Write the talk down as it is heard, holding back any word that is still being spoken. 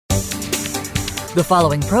The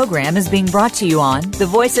following program is being brought to you on the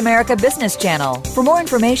Voice America Business Channel. For more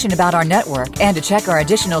information about our network and to check our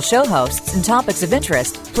additional show hosts and topics of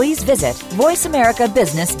interest, please visit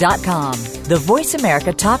voiceamericabusiness.com. The Voice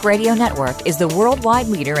America Talk Radio Network is the worldwide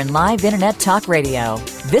leader in live Internet talk radio.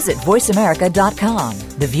 Visit voiceamerica.com.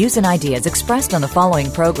 The views and ideas expressed on the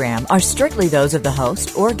following program are strictly those of the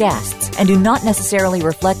host or guests and do not necessarily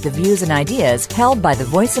reflect the views and ideas held by the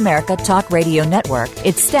Voice America Talk Radio Network,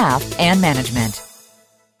 its staff, and management.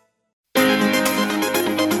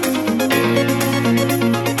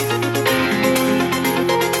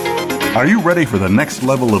 Are you ready for the next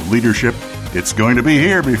level of leadership? It's going to be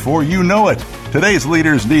here before you know it. Today's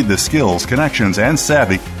leaders need the skills, connections, and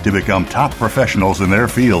savvy to become top professionals in their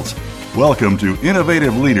fields. Welcome to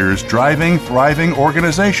Innovative Leaders Driving Thriving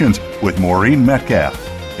Organizations with Maureen Metcalf.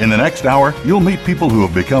 In the next hour, you'll meet people who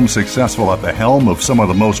have become successful at the helm of some of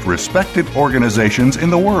the most respected organizations in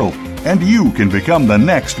the world, and you can become the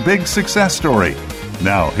next big success story.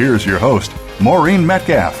 Now, here's your host, Maureen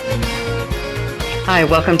Metcalf. Hi,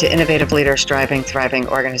 welcome to Innovative Leaders Driving Thriving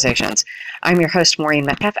Organizations. I'm your host, Maureen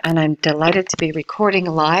Metcalf, and I'm delighted to be recording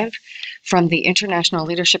live from the International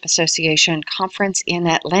Leadership Association Conference in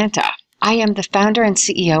Atlanta. I am the founder and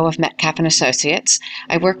CEO of Metcalf & Associates.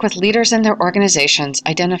 I work with leaders in their organizations,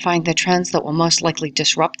 identifying the trends that will most likely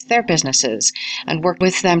disrupt their businesses, and work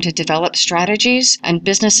with them to develop strategies and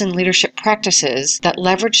business and leadership practices that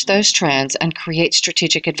leverage those trends and create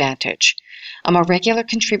strategic advantage. I'm a regular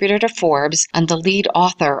contributor to Forbes and the lead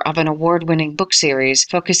author of an award-winning book series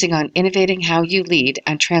focusing on innovating how you lead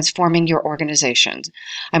and transforming your organizations.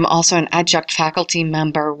 I'm also an adjunct faculty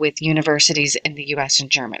member with universities in the U.S.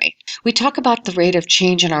 and Germany. We talk about the rate of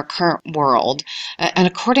change in our current world, and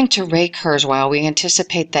according to Ray Kurzweil, we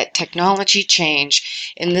anticipate that technology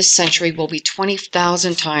change in this century will be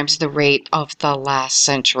 20,000 times the rate of the last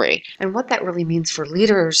century. And what that really means for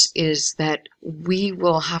leaders is that we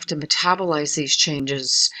will have to metabolize these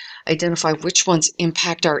changes, identify which ones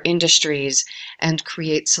impact our industries, and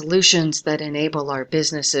create solutions that enable our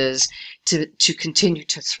businesses to continue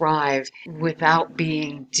to thrive without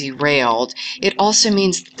being derailed. It also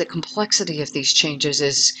means that the complexity of these changes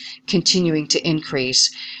is continuing to increase,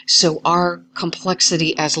 so our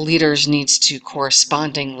complexity as leaders needs to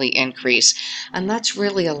correspondingly increase. And that's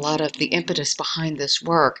really a lot of the impetus behind this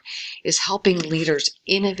work, is helping leaders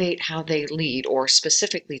innovate how they lead, or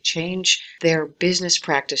specifically change their business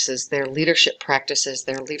practices, their leadership practices,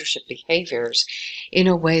 their leadership behaviors in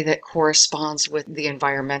a way that corresponds with the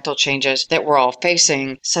environmental changes that we're all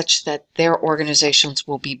facing, such that their organizations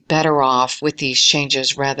will be better off with these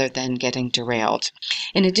changes rather than getting derailed.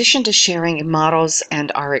 In addition to sharing models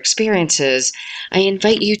and our experiences, I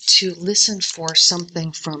invite you to listen for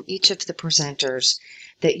something from each of the presenters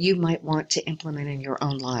that you might want to implement in your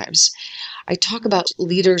own lives. I talk about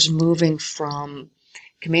leaders moving from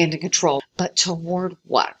command and control, but toward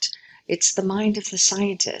what? It's the mind of the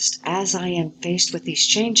scientist. As I am faced with these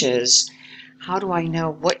changes, how do I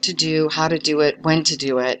know what to do, how to do it, when to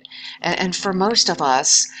do it? And for most of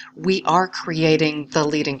us, we are creating the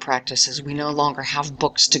leading practices. We no longer have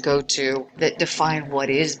books to go to that define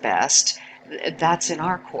what is best. That's in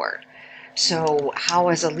our court. So how,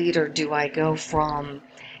 as a leader, do I go from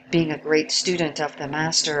being a great student of the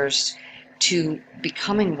masters to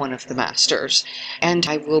becoming one of the masters? And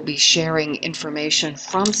I will be sharing information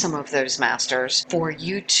from some of those masters for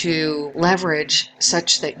you to leverage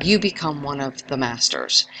such that you become one of the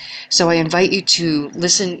masters. So I invite you to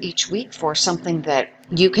listen each week for something that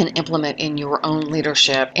you can implement in your own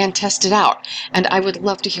leadership and test it out. And I would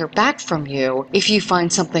love to hear back from you if you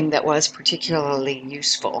find something that was particularly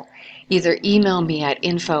useful. Either email me at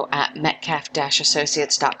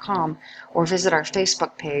info@metcalf-associates.com or visit our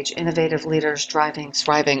Facebook page, Innovative Leaders Driving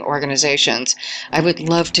Thriving Organizations. I would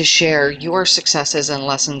love to share your successes and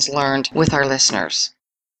lessons learned with our listeners.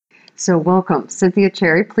 So welcome, Cynthia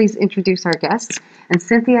Cherry. Please introduce our guests. And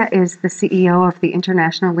Cynthia is the CEO of the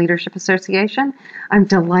International Leadership Association. I'm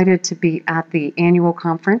delighted to be at the annual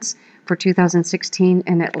conference for 2016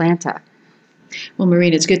 in Atlanta. Well,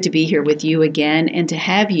 Maureen, it's good to be here with you again and to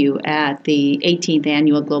have you at the 18th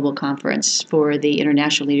Annual Global Conference for the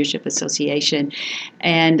International Leadership Association.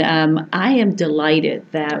 And I am delighted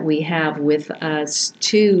that we have with us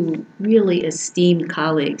two really esteemed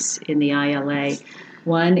colleagues in the ILA.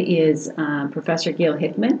 One is Professor Gail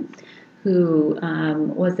Hickman, who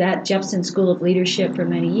was at Jepson School of Leadership for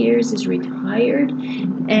many years, is retired,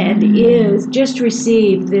 and is just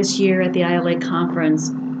received this year at the ILA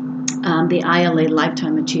conference the ILA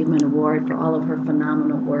Lifetime Achievement Award for all of her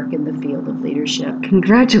phenomenal work in the field of leadership.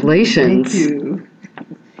 Congratulations. Thank you.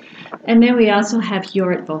 And then we also have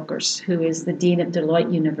Jorrit Volkers, who is the Dean of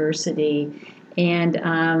Deloitte University and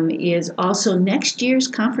is also next year's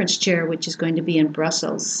conference chair, which is going to be in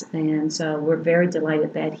Brussels. And so we're very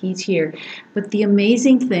delighted that he's here. But the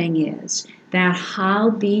amazing thing is that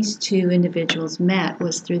how these two individuals met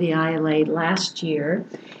was through the ILA last year,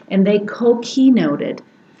 and they co-keynoted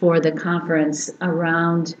for the conference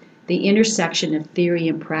around the intersection of theory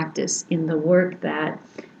and practice in the work that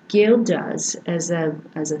Gill does as a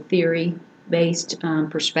theory-based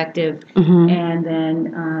perspective, and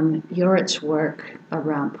then Jorrit's work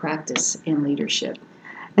around practice and leadership.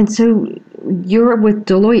 And so you're with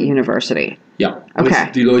Deloitte University. Yeah, okay.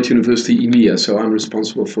 With Deloitte University EMEA, so I'm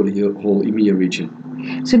responsible for the whole EMEA region.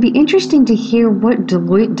 So it'd be interesting to hear what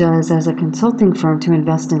Deloitte does as a consulting firm to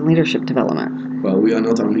invest in leadership development. Well, we are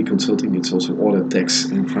not only consulting, it's also audit, tax,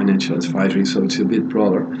 and financial advisory, so it's a bit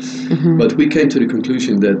broader. But we came to the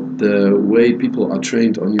conclusion that the way people are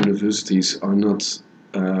trained on universities are not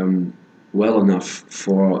well enough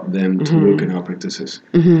for them to work in our practices.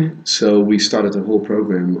 So we started a whole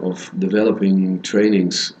program of developing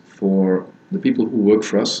trainings for the people who work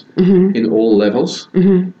for us in all levels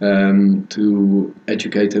to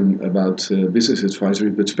educate them about business advisory,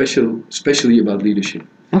 but especially about leadership.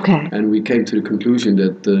 Okay. And we came to the conclusion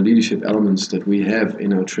that the leadership elements that we have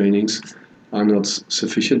in our trainings are not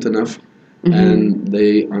sufficient enough, and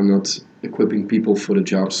they are not equipping people for the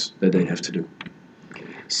jobs that they have to do.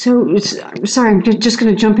 So, sorry, I'm just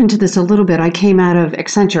going to jump into this a little bit. I came out of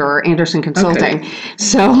Accenture or Anderson Consulting. Okay.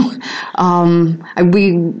 So,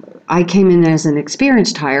 I came in as an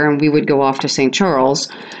experienced hire, and we would go off to St. Charles,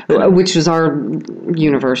 which was our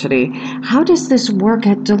university. How does this work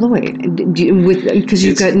at Deloitte? Because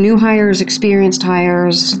you've got new hires, experienced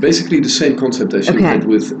hires. It's basically the same concept as you had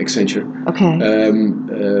with Accenture. Okay.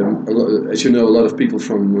 As you know, a lot of people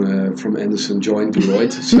from Anderson joined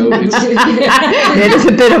Deloitte, so it's it is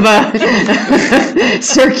a bit of a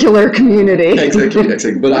circular community.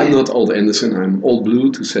 Exactly. But I'm not old Anderson. I'm old blue,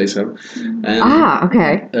 to say so. And,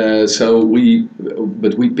 okay. So we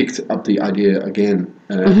picked up the idea again.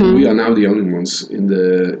 We are now the only ones in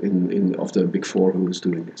of the Big Four who is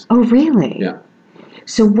doing this. Oh, really? Yeah.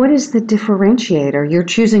 So what is the differentiator? You're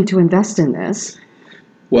choosing to invest in this.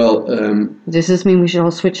 Well, does this mean we should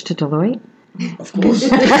all switch to Deloitte? Of course.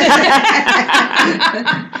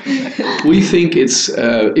 We think it's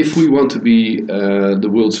if we want to be the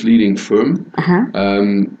world's leading firm,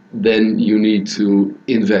 then you need to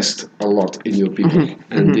invest a lot in your people,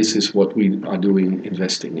 and this is what we are doing: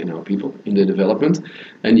 investing in our people, in the development.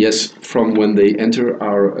 And yes, from when they enter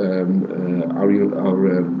our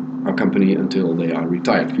company until they are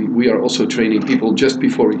retired, we are also training people just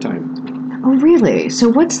before retirement. Oh, really? So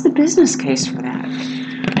what's the business case for that?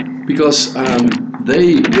 Because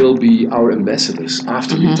they will be our ambassadors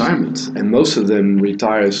after retirement, and most of them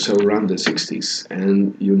retire so around the 60s.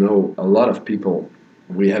 And you know, a lot of people,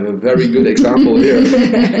 we have a very good example here,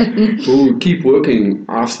 who keep working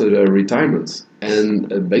after their retirement,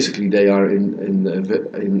 and basically they are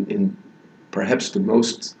in perhaps the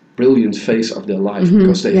most brilliant phase of their life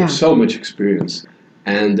because they have so much experience.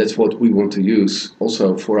 And that's what we want to use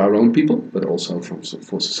also for our own people, but also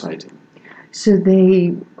for society. So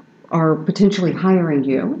they are potentially hiring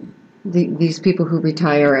you, these people who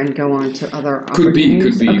retire and go on to other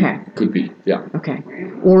opportunities? Could be, yeah. Okay.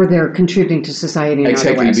 Or they're contributing to society in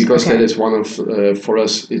other ways. Because that is one of, for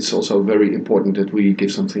us, it's also very important that we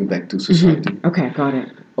give something back to society. Okay, got it.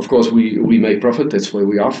 Of course, we make profit, that's what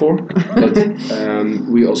we are for, but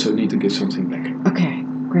we also need to give something back. Okay.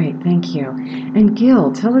 Great, thank you. And Gill,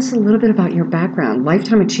 tell us a little bit about your background.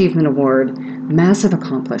 Lifetime Achievement Award, massive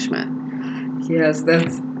accomplishment. Yes,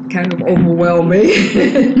 that's kind of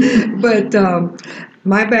overwhelming. But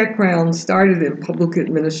my background started in public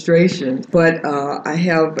administration, but I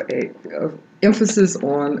have a emphasis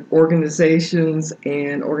on organizations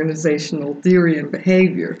and organizational theory and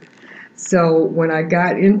behavior. So when I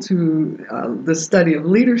got into the study of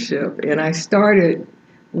leadership, and I started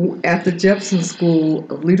at the Jepson School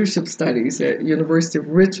of Leadership Studies at University of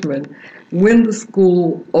Richmond when the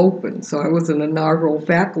school opened. So I was an inaugural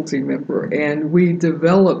faculty member, and we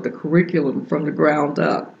developed the curriculum from the ground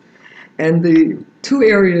up. And the two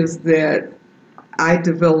areas that I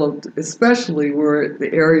developed especially were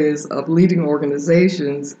the areas of leading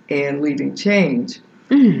organizations and leading change.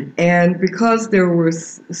 And because there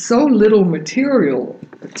was so little material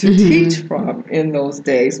to teach from in those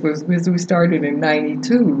days, because we started in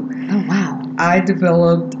 92, I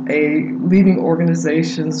developed a leading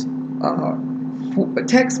organizations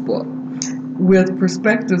textbook with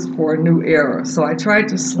perspectives for a new era. So I tried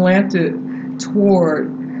to slant it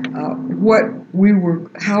toward what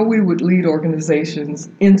how we would lead organizations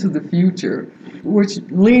into the future, which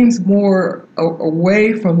leans more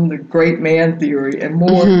away from the great man theory and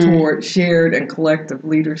more toward shared and collective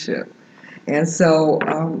leadership. And so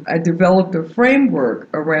I developed a framework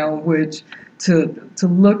around which to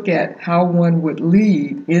look at how one would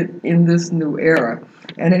lead in this new era.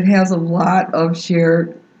 And it has a lot of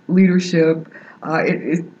shared leadership.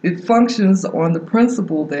 It functions on the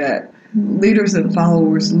principle that leaders and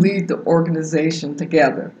followers lead the organization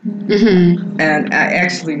together. Mm-hmm. And I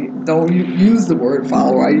actually don't use the word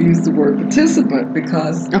follower, I use the word participant,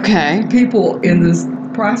 because people in this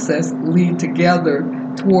process lead together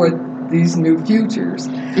toward these new futures.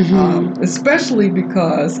 Mm-hmm. Especially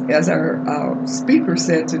because, as our speaker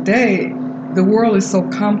said today, the world is so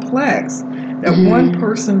complex that one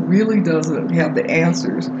person really doesn't have the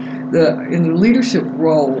answers. In the leadership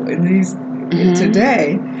role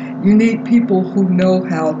today, you need people who know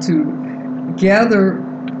how to gather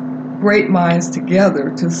great minds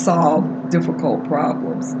together to solve difficult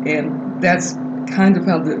problems. And that's kind of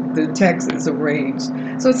how the text is arranged.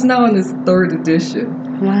 So it's now in its third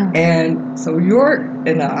edition. Wow. And so York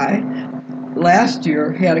and I, last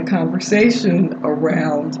year, had a conversation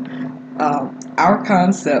around our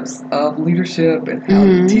concepts of leadership and how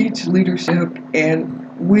to teach leadership, and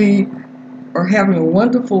we are having a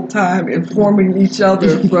wonderful time informing each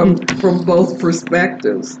other from both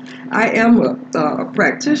perspectives. I am a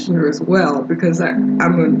practitioner as well, because I'm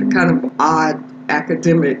a kind of odd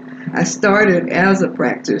academic. I started as a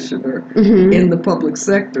practitioner in the public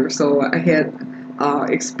sector, so I had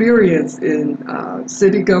experience in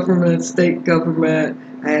city government, state government.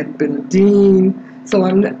 I had been a dean, so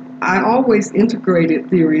I always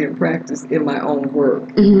integrated theory and practice in my own work.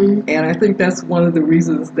 Mm-hmm. And I think that's one of the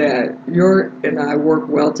reasons that York and I work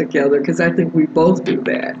well together, because I think we both do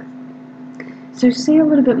that. So say a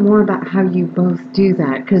little bit more about how you both do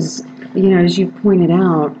that, because, as you pointed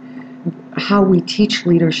out, how we teach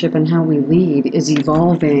leadership and how we lead is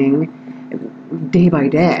evolving day by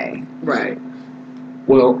day. Right.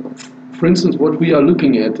 Well, for instance, what we are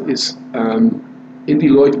looking at is, in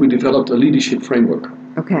Deloitte, we developed a leadership framework.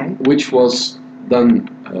 Okay. Which was done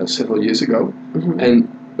several years ago. Mm-hmm. And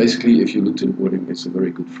basically, if you look to the wording, it's a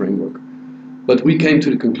very good framework. But we came to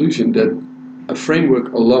the conclusion that a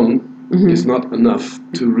framework alone is not enough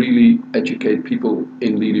to really educate people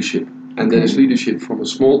in leadership. And that is leadership from a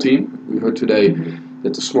small team. We heard today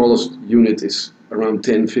that the smallest unit is around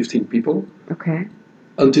 10, 15 people. Okay.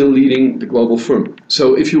 Until leading the global firm.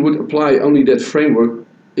 So if you would apply only that framework,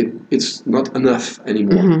 it's not enough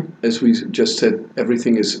anymore. Mm-hmm. As we just said,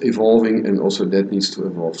 everything is evolving, and also that needs to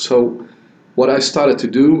evolve. So what I started to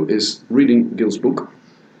do is reading Gill's book,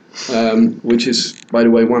 which is, by the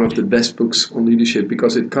way, one of the best books on leadership,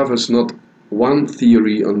 because it covers not one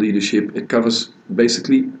theory on leadership, it covers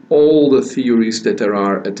basically all the theories that there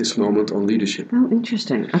are at this moment on leadership. Oh,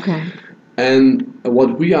 interesting. Okay. And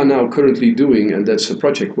what we are now currently doing, and that's a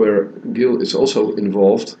project where Gill is also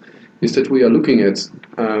involved, is that we are looking at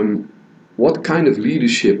what kind of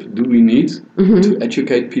leadership do we need to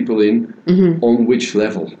educate people in, on which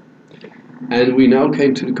level. And we now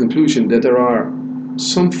came to the conclusion that there are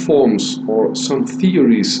some forms or some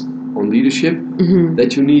theories on leadership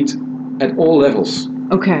that you need at all levels.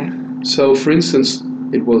 Okay. So, for instance,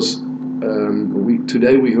 it was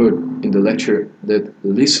today we heard in the lecture that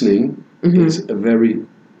listening is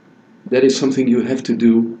that is something you have to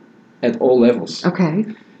do at all levels. Okay.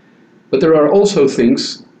 But there are also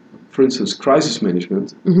things, for instance, crisis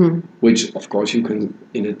management, which, of course, you can,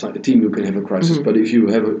 in a team, you can have a crisis, but if you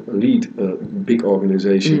have a big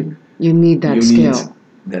organization, you need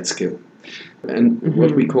that skill. And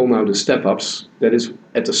what we call now the step-ups, that is,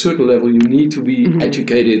 at a certain level, you need to be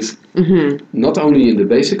educated, not only in the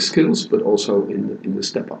basic skills, but also in the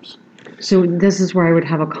step-ups. So this is where I would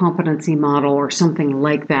have a competency model or something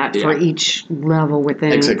like that for each level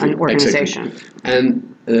within an organization. Exactly. And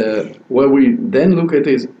where we then look at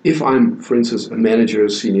is, if I'm, for instance, a manager,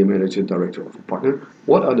 senior manager, director of a partner,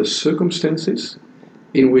 what are the circumstances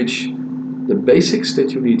in which the basics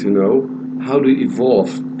that you need to know, how to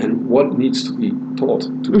evolve, and what needs to be taught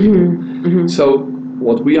to people. So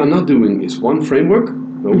what we are not doing is one framework.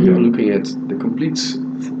 No, we are looking at the complete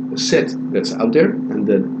set that's out there, and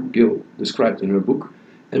that Gill described in her book.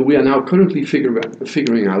 And we are now currently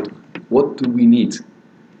figuring out what do we need.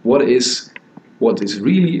 What is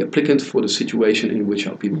really applicant for the situation in which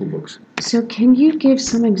our people work. So can you give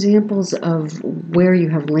some examples of where you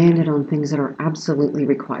have landed on things that are absolutely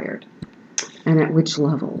required? And at which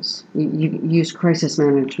levels? You use crisis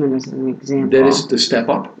management as an example. That is the step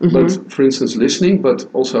up. But for instance, listening, but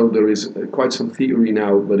also there is quite some theory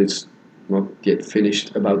now, but it's not yet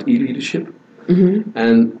finished about e-leadership. Mm-hmm.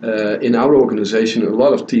 And in our organization, a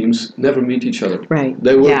lot of teams never meet each other. Right.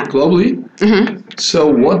 They work Yeah. globally. Mm-hmm. So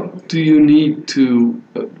what do you need to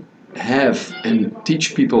have and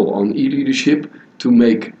teach people on e-leadership to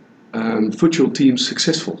make virtual teams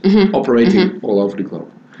successful, operating all over the globe?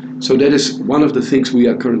 So that is one of the things we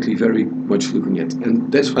are currently very much looking at.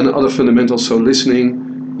 And that's another fundamental, so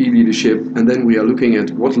listening, e-leadership, and then we are looking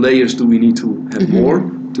at what layers do we need to have more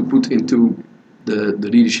to put into the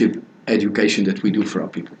leadership education that we do for our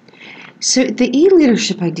people. So the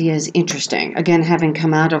e-leadership idea is interesting. Again, having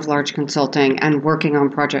come out of large consulting and working on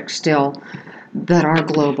projects still that are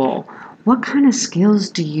global, what kind of skills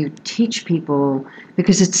do you teach people?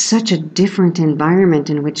 Because it's such a different environment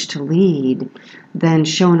in which to lead than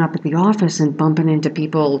showing up at the office and bumping into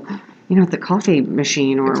people, at the coffee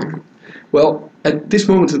machine or... Well, at this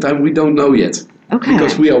moment in time, we don't know yet. Okay.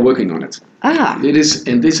 Because we are working on it. Ah. This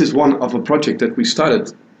is one of a project that we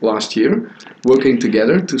started last year, working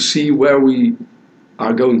together to see where we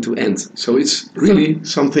are going to end. So it's really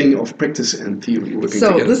something of practice and theory working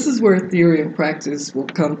together. So this is where theory and practice will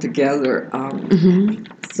come together.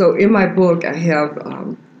 So in my book, I have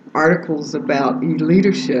articles about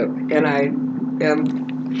e-leadership, and I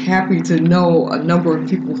am happy to know a number of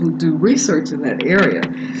people who do research in that area.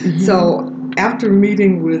 So after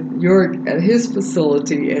meeting with Jorrit at his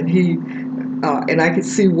facility, and I could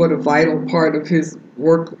see what a vital part of his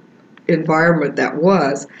work environment that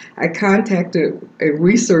was, I contacted a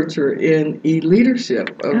researcher in e-leadership,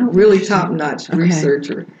 a really top-notch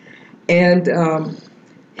researcher. And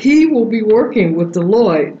he will be working with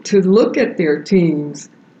Deloitte to look at their teams,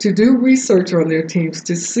 to do research on their teams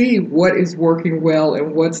to see what is working well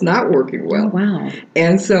and what's not working well. Oh, wow.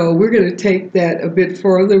 And so we're going to take that a bit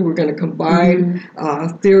further. We're going to combine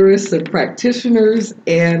theorists and practitioners,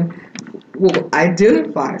 and we'll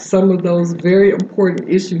identify some of those very important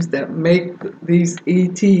issues that make these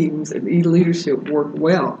e-teams and e-leadership work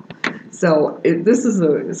well. So this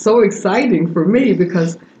is so exciting for me,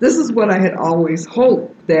 because this is what I had always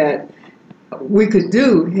hoped that we could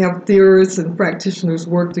do, have theorists and practitioners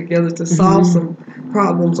work together to solve some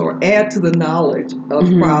problems or add to the knowledge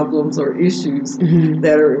of problems or issues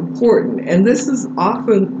that are important. And this is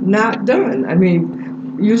often not done. I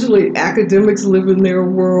mean, usually academics live in their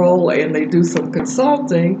world and they do some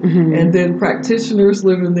consulting, and then practitioners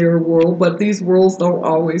live in their world, but these worlds don't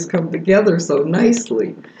always come together so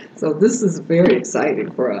nicely. So this is very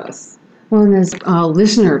exciting for us. Well, and as a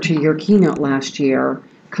listener to your keynote last year,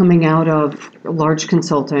 coming out of large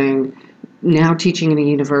consulting, now teaching in a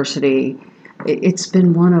university, it's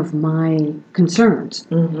been one of my concerns.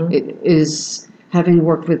 It is having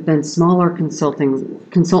worked with then smaller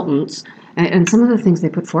consultants, and some of the things they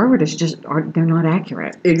put forward is they're not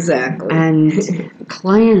accurate. Exactly. And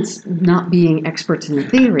clients, not being experts in the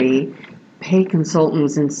theory, pay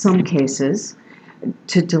consultants in some cases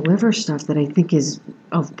to deliver stuff that I think is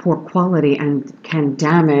of poor quality and can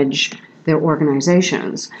damage their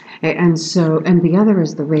organizations. And the other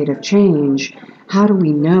is the rate of change. How do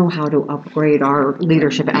we know how to upgrade our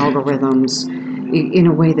leadership algorithms in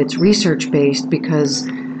a way that's research-based, because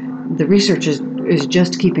the research is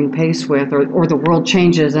just keeping pace with, or the world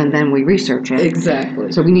changes and then we research it.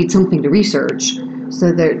 Exactly. So we need something to research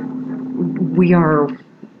so that we are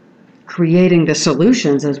creating the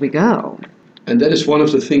solutions as we go. And that is one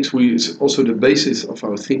of the things is also the basis of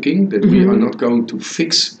our thinking, that we are not going to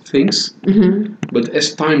fix things, but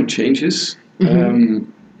as time changes,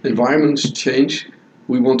 environments change,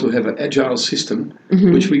 we want to have an agile system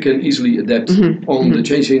which we can easily adapt on the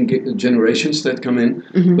changing generations that come in,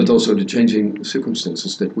 but also the changing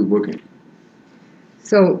circumstances that we work in.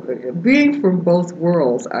 So being from both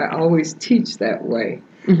worlds, I always teach that way.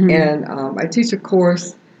 And I teach a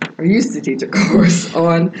course, or used to teach a course,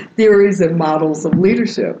 on theories and models of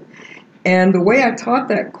leadership. And the way I taught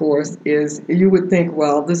that course is, you would think,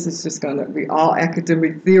 well, this is just going to be all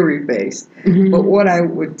academic theory based. But what I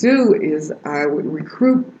would do is I would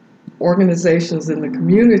recruit organizations in the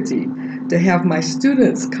community to have my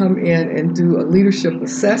students come in and do a leadership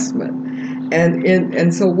assessment.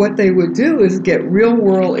 And so what they would do is get real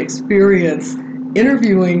world experience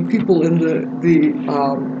interviewing people in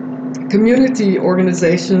the community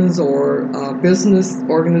organizations or business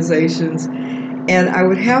organizations, and I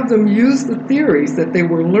would have them use the theories that they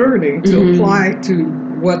were learning to apply to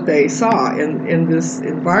what they saw in this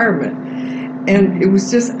environment. And it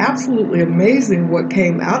was just absolutely amazing what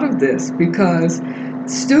came out of this, because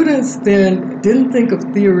students then didn't think of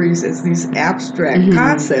theories as these abstract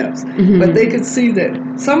concepts, but they could see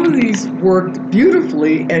that some of these worked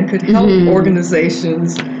beautifully and could help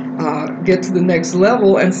organizations get to the next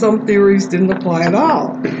level, and some theories didn't apply at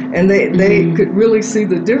all. And they could really see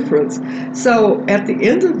the difference. So at the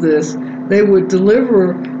end of this, they would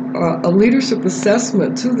deliver a leadership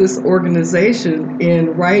assessment to this organization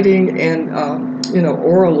in writing and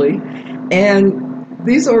orally. And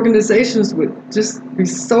these organizations would just be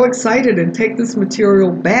so excited and take this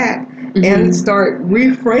material back and start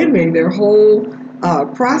reframing their whole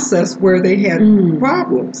process where they had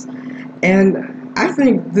problems. And I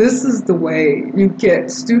think this is the way you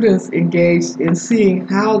get students engaged in seeing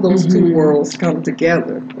how those two worlds come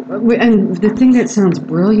together. And the thing that sounds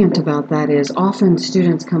brilliant about that is often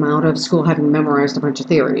students come out of school having memorized a bunch of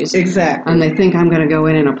theories. Exactly. And they think, I'm going to go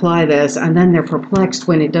in and apply this, and then they're perplexed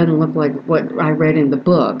when it doesn't look like what I read in the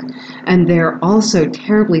book. And they're also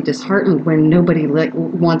terribly disheartened when nobody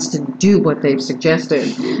wants to do what they've suggested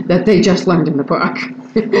that they just learned in the book.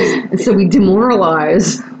 And so we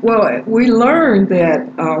demoralize. Well, we learned that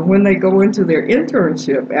when they go into their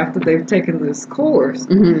internship after they've taken this course,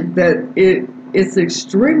 that it's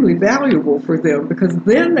extremely valuable for them, because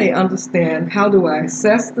then they understand, how do I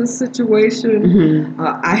assess this situation?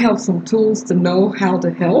 I have some tools to know how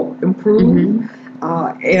to help improve.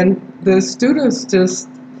 And the students just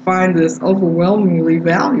find this overwhelmingly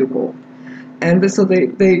valuable. And so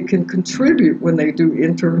they can contribute when they do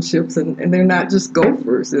internships, and they're not just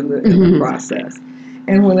gophers in the process.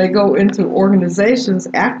 And when they go into organizations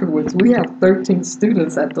afterwards, we have 13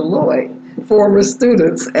 students at Deloitte, former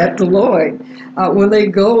students at Deloitte. When they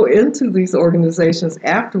go into these organizations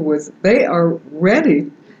afterwards, they are ready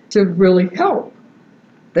to really help.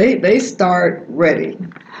 They start ready.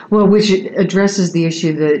 Well, which addresses the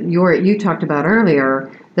issue that you talked about earlier,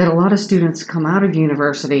 that a lot of students come out of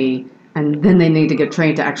university and then they need to get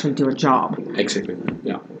trained to actually do a job. Exactly,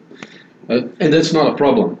 yeah. And that's not a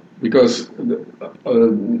problem, because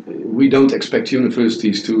we don't expect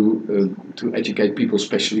universities to educate people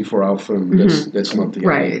specially for our firm. That's not the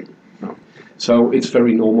idea. No. So it's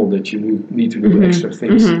very normal that you need to do extra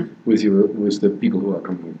things with the people who are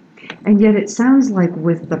coming in. And yet it sounds like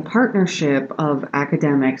with the partnership of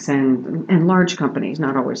academics and large companies,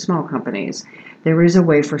 not always small companies, there is a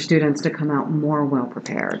way for students to come out more well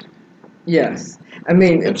prepared. Yes. I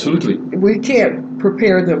mean, absolutely. We can't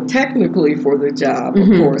prepare them technically for the job, of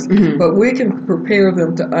course, but we can prepare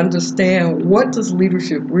them to understand, what does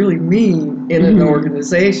leadership really mean in an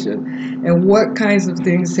organization, and what kinds of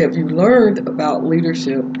things have you learned about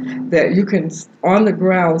leadership that you can, on the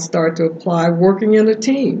ground, start to apply working in a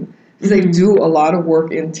team. They do a lot of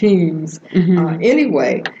work in teams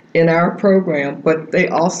anyway in our program, but they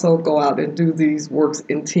also go out and do these works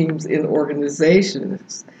in teams in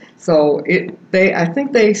organizations. So I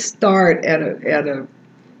think they start at a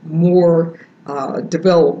more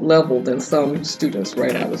developed level than some students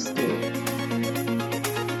right out of school.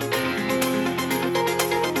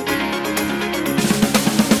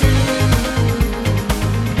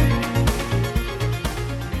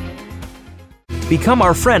 Become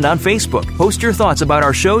our friend on Facebook. Post your thoughts about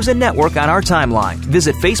our shows and network on our timeline.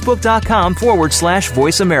 Visit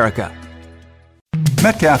facebook.com/Voice America.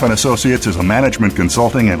 Metcalf & Associates is a management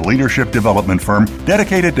consulting and leadership development firm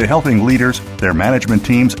dedicated to helping leaders, their management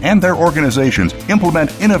teams, and their organizations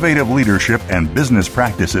implement innovative leadership and business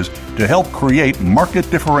practices to help create market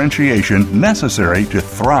differentiation necessary to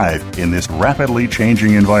thrive in this rapidly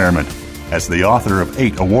changing environment. As the author of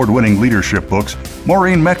 8 award-winning leadership books,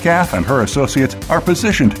 Maureen Metcalf and her associates are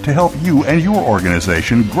positioned to help you and your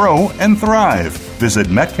organization grow and thrive. Visit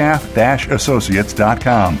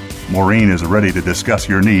metcalf-associates.com. Maureen is ready to discuss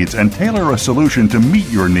your needs and tailor a solution to meet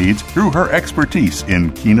your needs through her expertise in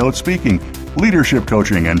keynote speaking, leadership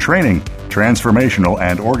coaching and training, transformational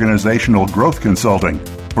and organizational growth consulting.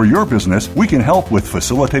 For your business, we can help with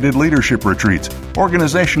facilitated leadership retreats,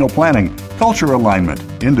 organizational planning, culture alignment,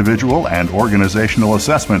 individual and organizational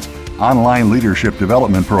assessments, online leadership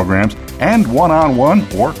development programs, and one-on-one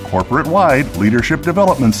or corporate-wide leadership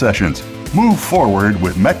development sessions. Move forward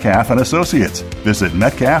with Metcalf & Associates. Visit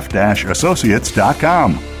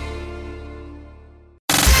metcalf-associates.com.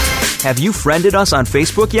 Have you friended us on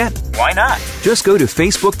Facebook yet? Why not? Just go to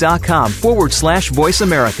facebook.com/Voice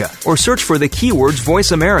America or search for the keywords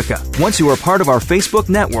Voice America. Once you are part of our Facebook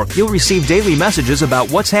network, you'll receive daily messages about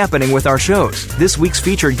what's happening with our shows, this week's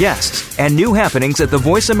featured guests, and new happenings at the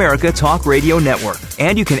Voice America Talk Radio Network.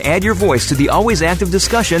 And you can add your voice to the always active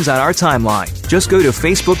discussions on our timeline. Just go to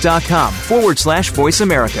facebook.com/Voice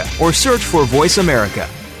America or search for Voice America.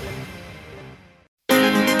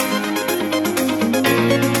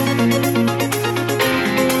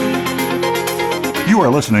 You are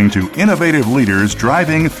listening to Innovative Leaders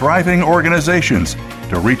Driving Thriving Organizations.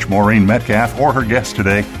 To reach Maureen Metcalf or her guest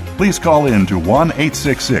today, Please call in to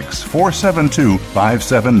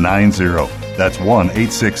 1-866-472-5790. That's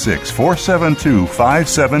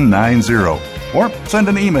 1-866-472-5790. Or send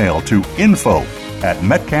an email to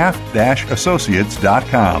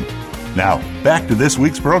info@metcalf-associates.com. Now, back to this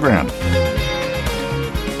week's program.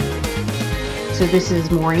 So this is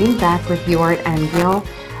Maureen back with Jorrit and Gill.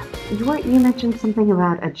 Jorrit, you mentioned something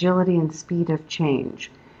about agility and speed of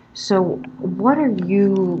change. So what are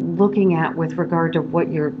you looking at with regard to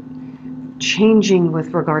what you're changing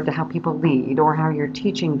with regard to how people lead or how you're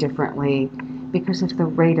teaching differently because of the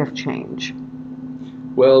rate of change?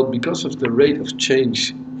 Well, because of the rate of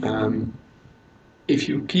change, if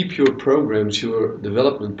you keep your programs, your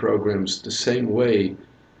development programs, the same way,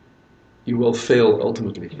 you will fail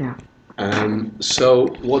ultimately. Yeah. So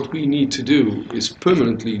what we need to do is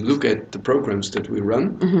permanently look at the programs that we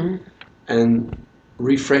run and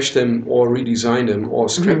refresh them or redesign them or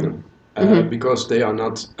scrap them because they are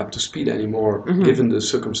not up to speed anymore given the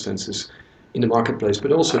circumstances in the marketplace,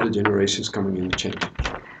 but also the generations coming in change.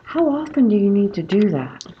 How often do you need to do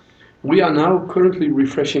that? We are now currently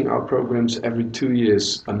refreshing our programs every 2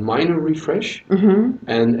 years, a minor refresh,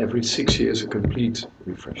 and every 6 years a complete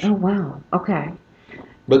refresh. Oh, wow. Okay.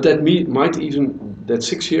 But that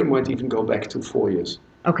 6 year might even go back to 4 years.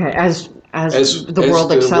 Okay, as the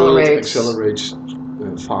world accelerates.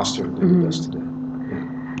 Faster than it does today.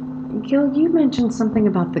 Gill, you mentioned something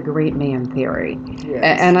about the great man theory.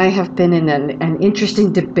 Yes. And I have been in an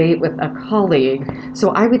interesting debate with a colleague. So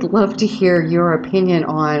I would love to hear your opinion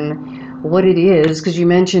on what it is, because you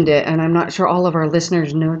mentioned it, and I'm not sure all of our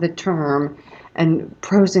listeners know the term, and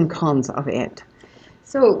pros and cons of it.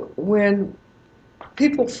 So when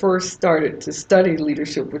people first started to study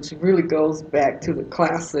leadership, which really goes back to the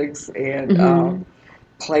classics and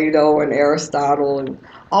Plato and Aristotle and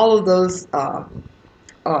all of those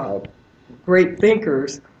great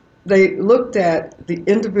thinkers, they looked at the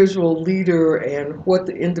individual leader and what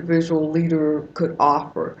the individual leader could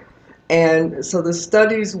offer. And so the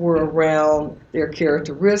studies were around their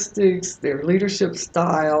characteristics, their leadership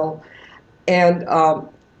style, and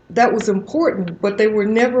that was important, but they were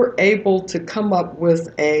never able to come up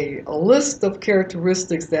with a list of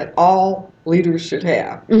characteristics that all leaders should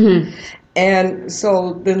have. And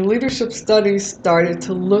so then leadership studies started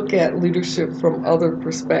to look at leadership from other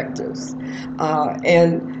perspectives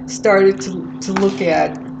and started to look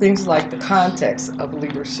at things like the context of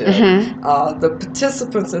leadership, the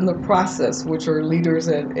participants in the process, which are leaders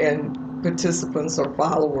and participants or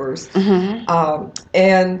followers.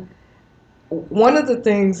 And one of the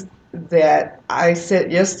things that I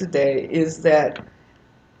said yesterday is that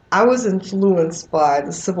I was influenced by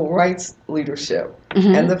the civil rights leadership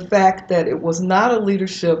and the fact that it was not a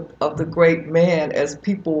leadership of the great man as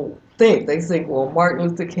people think. They think, well, Martin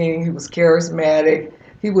Luther King, he was charismatic,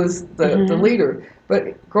 he was the leader.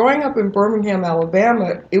 But growing up in Birmingham,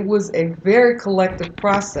 Alabama, it was a very collective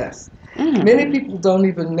process. Many people don't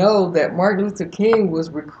even know that Martin Luther King was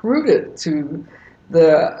recruited to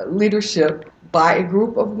the leadership by a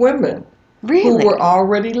group of women who were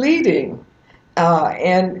already leading.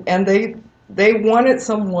 And they wanted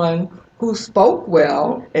someone who spoke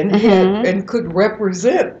well and and could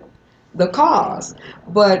represent the cause.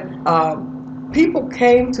 But people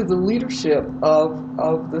came to the leadership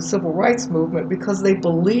of the civil rights movement because they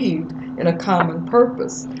believed in a common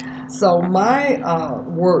purpose. So my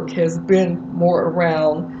work has been more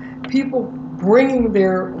around people bringing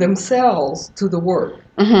themselves to the work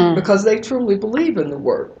because they truly believe in the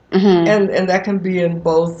work. And that can be in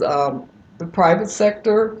both the private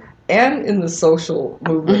sector and in the social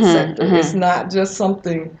movement sector. It's not just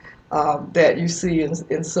something that you see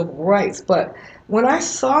in civil rights. But when I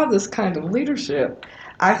saw this kind of leadership,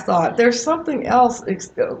 I thought there's something else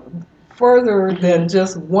further than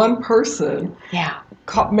just one person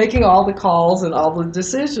making all the calls and all the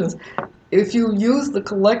decisions. If you use the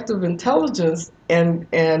collective intelligence and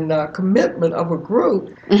commitment of a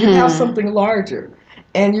group, you have something larger.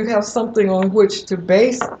 And you have something on which to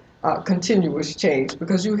base continuous change,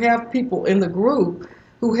 because you have people in the group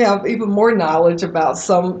who have even more knowledge about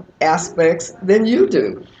some aspects than you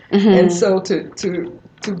do. And so to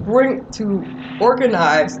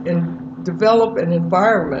organize and develop an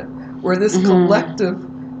environment where this collective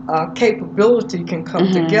capability can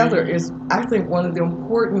come together is, I think, one of the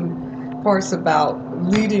important parts about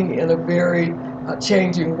leading in a very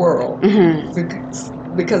changing world.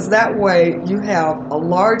 Because that way you have a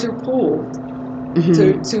larger pool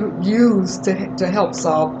to use to help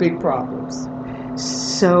solve big problems.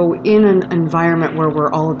 So in an environment where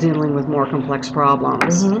we're all dealing with more complex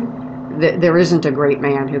problems, there isn't a great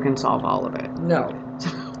man who can solve all of it. No.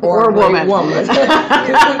 Or a woman.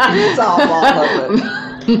 You solve all of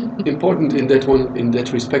it. Important in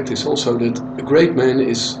that respect is also that a great man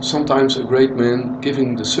is sometimes a great man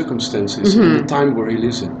given the circumstances and the time where he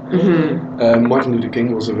lives in. Martin Luther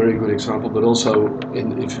King was a very good example, but also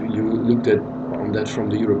if you looked at on that from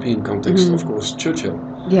the European context, of course, Churchill.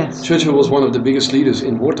 Yes. Churchill was one of the biggest leaders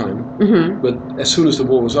in wartime, but as soon as the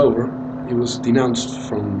war was over, he was denounced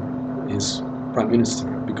from his prime minister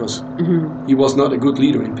because he was not a good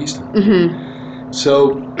leader in peacetime.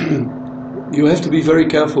 So you have to be very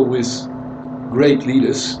careful with great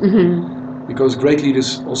leaders because great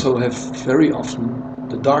leaders also have very often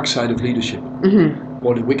the dark side of leadership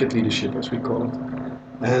or the wicked leadership as we call it.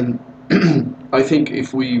 And I think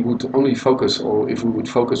if we would only focus or if we would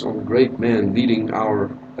focus on great men leading our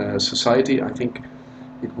society, I think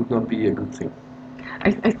it would not be a good thing.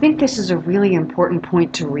 I think this is a really important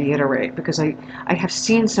point to reiterate because I have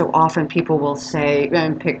seen so often people will say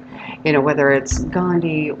and pick, whether it's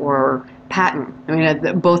Gandhi or Patton. I mean,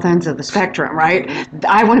 at both ends of the spectrum, right?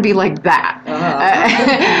 I want to be like that.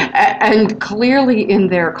 And clearly in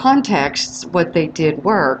their contexts, what they did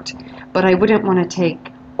worked, but I wouldn't want to take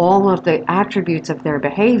all of the attributes of their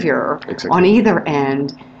behavior on either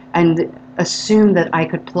end and assume that I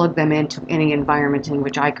could plug them into any environment in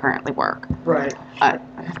which I currently work. Right.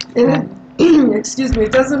 Excuse me,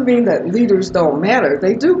 it doesn't mean that leaders don't matter.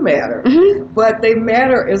 They do matter, but they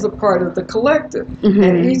matter as a part of the collective,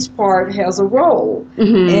 and each part has a role,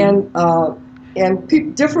 and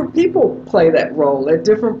different people play that role at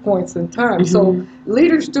different points in time. So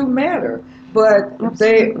leaders do matter, but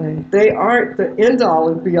they aren't the end all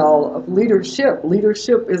and be all of leadership.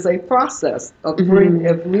 Leadership is a process of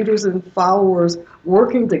leaders and followers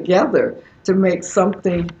working together to make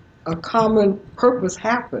something, a common purpose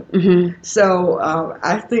happen. So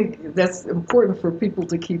I think that's important for people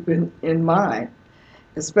to keep in mind,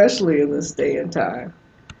 especially in this day and time.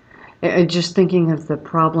 And just thinking of the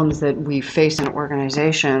problems that we face in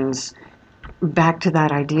organizations, back to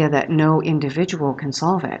that idea that no individual can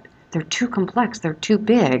solve it. They're too complex, they're too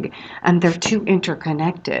big, and they're too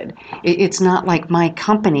interconnected. It's not like my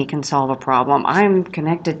company can solve a problem. I'm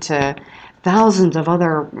connected to thousands of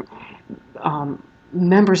other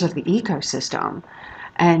members of the ecosystem.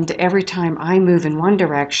 And every time I move in one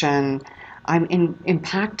direction, I'm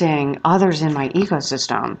impacting others in my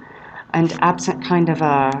ecosystem. And absent kind of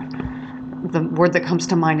the word that comes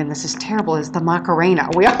to mind, and this is terrible, is the Macarena.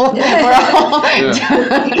 We're all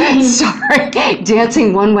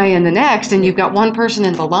dancing one way and the next, and you've got one person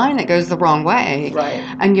in the line that goes the wrong way,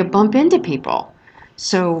 and you bump into people.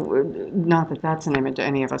 So, not that that's an image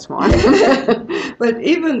any of us want. But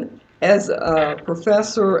even as a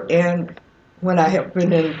professor and when I have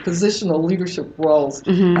been in positional leadership roles,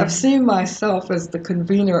 I've seen myself as the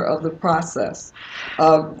convener of the process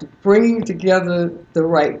of bringing together the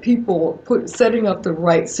right people, setting up the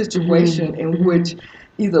right situation in which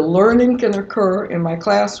either learning can occur in my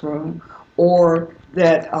classroom or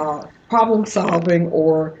that problem solving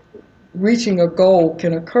or reaching a goal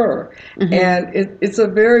can occur. And it's a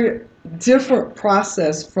very different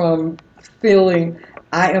process from feeling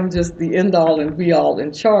I am just the end-all and be-all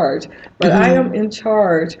in charge, but I am in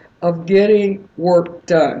charge of getting work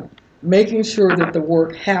done, making sure that the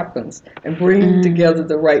work happens, and bringing together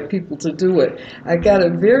the right people to do it. I got a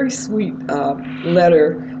very sweet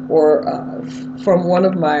letter from one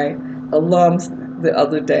of my alums the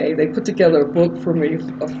other day. They put together a book for me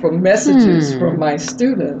from messages from my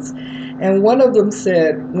students, and one of them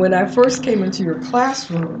said, when I first came into your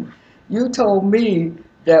classroom, you told me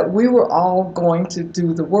that we were all going to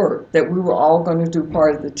do the work, that we were all going to do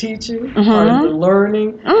part of the teaching, part of the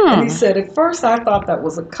learning. And he said, at first I thought that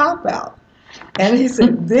was a cop-out. And he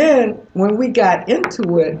said, then when we got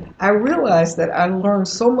into it, I realized that I learned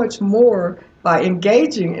so much more by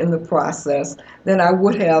engaging in the process than I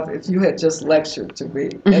would have if you had just lectured to me.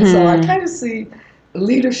 And so I kind of see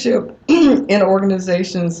leadership in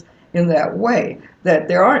organizations in that way, that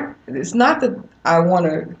it's not that I want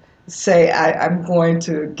to say I'm going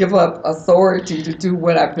to give up authority to do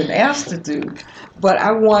what I've been asked to do, but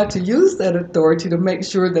I want to use that authority to make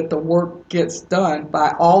sure that the work gets done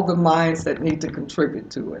by all the minds that need to contribute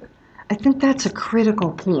to it. I think that's a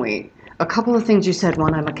critical point. A couple of things you said.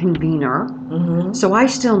 One, I'm a convener, so I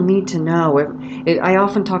still need to know. I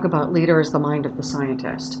often talk about leader as the mind of the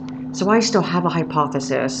scientist. So I still have a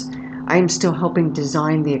hypothesis. I'm still helping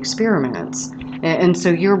design the experiments. And so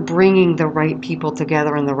you're bringing the right people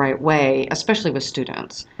together in the right way, especially with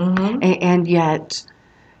students. And yet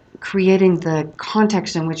creating the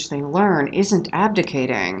context in which they learn isn't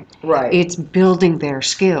abdicating. It's building their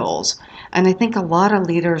skills. And I think a lot of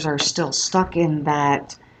leaders are still stuck in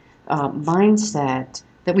that mindset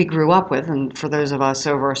that we grew up with, and for those of us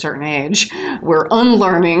over a certain age, we're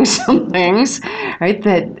unlearning some things, right?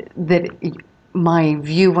 That my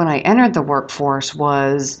view when I entered the workforce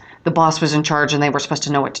was the boss was in charge and they were supposed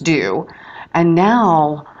to know what to do. And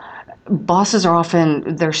now bosses are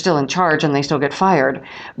often, they're still in charge and they still get fired,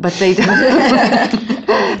 but they don't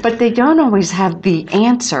always have the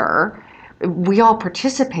answer. We all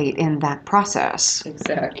participate in that process.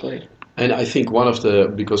 Exactly. And I think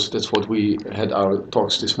because that's what we had our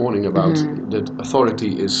talks this morning about, that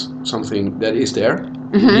authority is something that is there.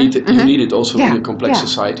 You need it also in a complex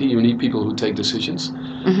society. You need people who take decisions.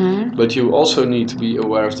 But you also need to be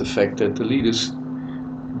aware of the fact that the leaders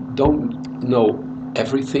don't know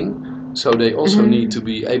everything. So they also need to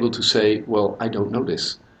be able to say, well, I don't know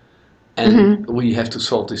this. And we have to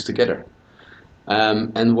solve this together.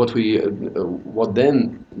 And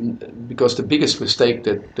because the biggest mistake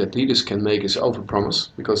that leaders can make is overpromise,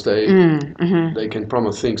 because they can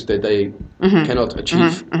promise things that they cannot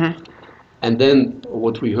achieve. And then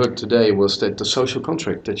what we heard today was that the social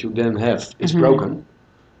contract that you then have is broken,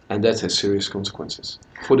 and that has serious consequences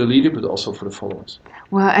for the leader, but also for the followers.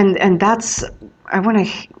 Well, and that's, I want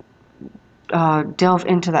to delve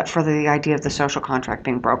into that further, the idea of the social contract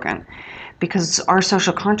being broken. Because our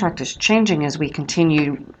social contract is changing as we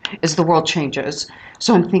continue, as the world changes.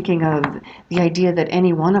 So I'm thinking of the idea that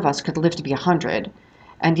any one of us could live to be 100,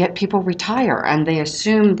 and yet people retire, and they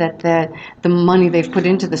assume that the money they've put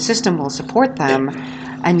into the system will support them,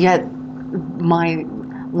 and yet my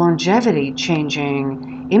longevity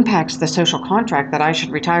changing impacts the social contract that I should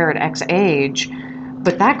retire at X age,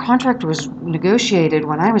 but that contract was negotiated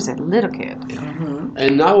when I was a little kid.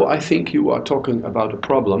 And now I think you are talking about a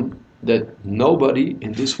problem that nobody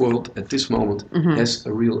in this world at this moment has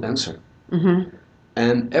a real answer.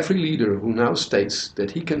 And every leader who now states that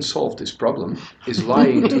he can solve this problem is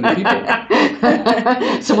lying to the people.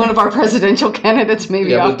 So one of our presidential candidates may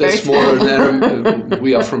be off base. Yeah, but that's more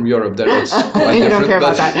we are from Europe, that is quite you different. Don't care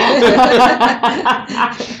about that.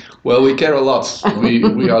 Well, we care a lot. We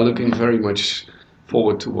are looking very much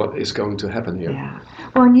forward to what is going to happen here. Yeah.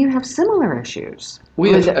 Well, and you have similar issues.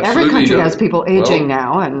 Every country has people aging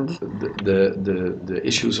now, and the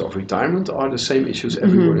issues of retirement are the same issues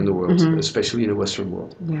everywhere in the world, especially in the Western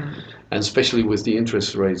world. Yeah. And especially with the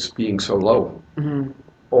interest rates being so low,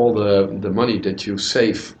 all the money that you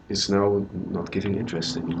save is now not giving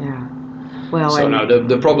interest anymore. Yeah. Well, so now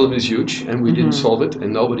the problem is huge, and we didn't solve it,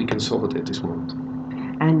 and nobody can solve it at this moment.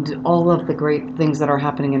 And all of the great things that are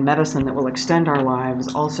happening in medicine that will extend our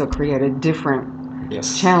lives also create a different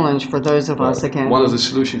challenge for those of us again. One of the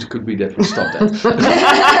solutions could be that we stop that.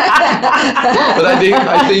 But I think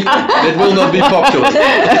that will not be popular.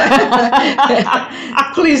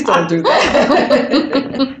 Please don't do that.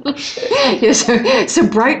 Yes, so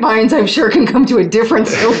bright minds, I'm sure, can come to a different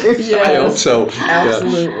solution. Yes, I hope so.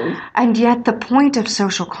 Absolutely. Yeah. And yet the point of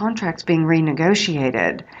social contracts being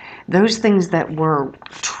renegotiated, those things that were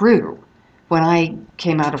true when I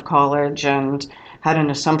came out of college and had an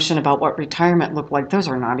assumption about what retirement looked like, those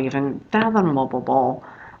are not even fathomable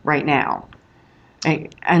right now.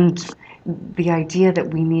 And the idea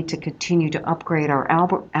that we need to continue to upgrade our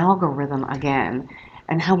algorithm again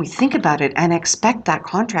and how we think about it and expect that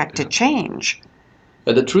contract to change.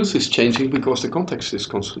 But the truth is changing because the context is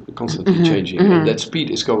constantly changing, and that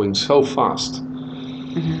speed is going so fast.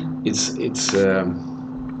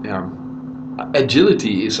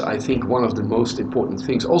 Agility is, I think, one of the most important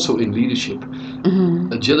things, also in leadership.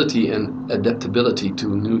 Agility and adaptability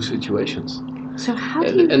to new situations. So how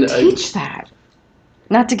do you teach that?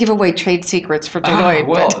 Not to give away trade secrets for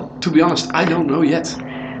Deloitte. To be honest, I don't know yet.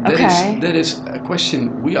 That is a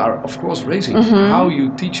question we are, of course, raising. How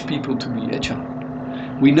you teach people to be agile.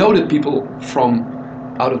 We know that people from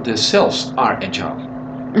out of themselves are agile.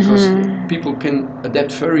 Because people can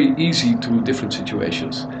adapt very easy to different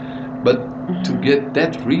situations. But to get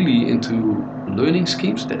that really into learning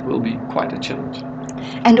schemes, that will be quite a challenge.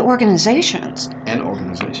 And organizations. And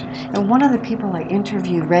organizations. And one of the people I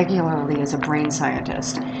interview regularly is a brain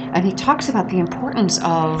scientist. And he talks about the importance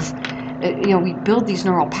of, we build these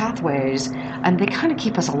neural pathways and they kind of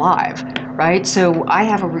keep us alive, right? So I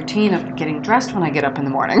have a routine of getting dressed when I get up in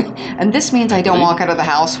the morning. And this means I don't walk out of the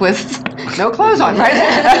house with no clothes on, right?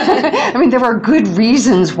 I mean, there are good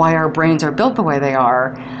reasons why our brains are built the way they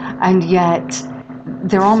are. And yet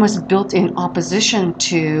they're almost built in opposition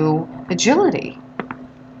to agility.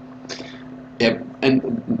 Yeah,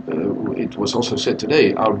 and it was also said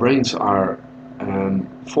today, our brains are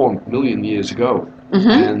formed million years ago,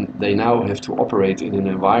 and they now have to operate in an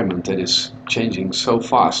environment that is changing so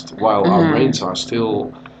fast, while our brains are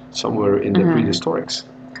still somewhere in the prehistorics.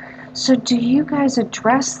 So do you guys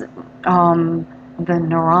address the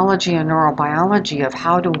neurology and neurobiology of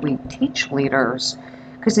how do we teach leaders?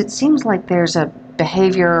 Because it seems like there's a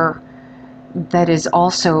behavior that is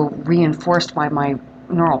also reinforced by my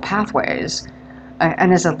neural pathways.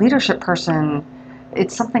 And as a leadership person,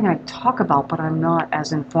 it's something I talk about, but I'm not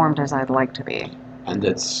as informed as I'd like to be. And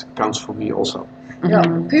that counts for me also. Yeah,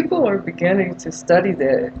 people are beginning to study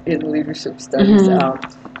that in leadership studies.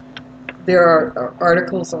 There are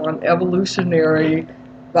articles on evolutionary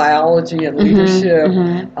biology and leadership,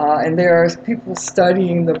 and there are people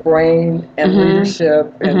studying the brain and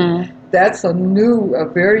leadership, and that's a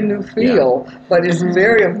very new field, but it's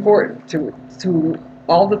very important to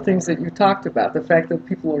all the things that you talked about, the fact that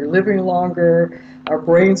people are living longer, our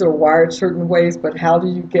brains are wired certain ways, but how do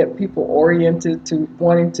you get people oriented to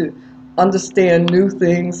wanting to understand new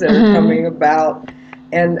things that are coming about?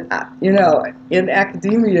 And, in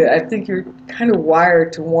academia, I think you're kind of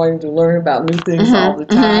wired to wanting to learn about new things all the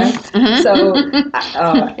time. So,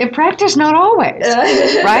 in practice, not always,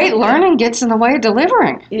 right? Learning gets in the way of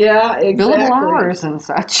delivering. Yeah, exactly. Billable hours and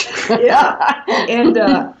such. Yeah, and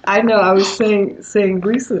I know I was saying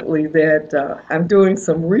recently that I'm doing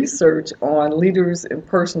some research on leaders in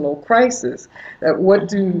personal crisis. That what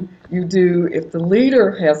do you do if the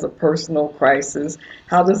leader has a personal crisis?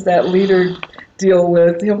 How does that leader deal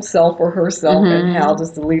with himself or herself, and how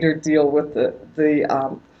does the leader deal with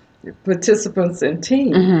the participants and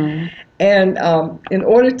team? And in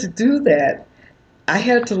order to do that, I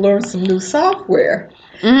had to learn some new software.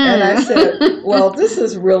 And I said, well, this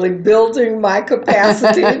is really building my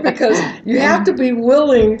capacity, because you have to be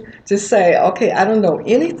willing to say, okay, I don't know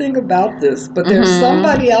anything about this, but there's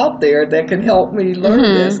somebody out there that can help me learn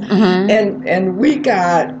this. And we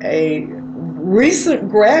got a recent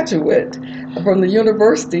graduate from the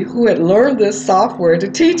university who had learned this software to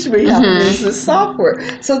teach me how to use this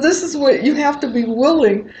software. So this is what you have to be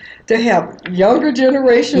willing to have younger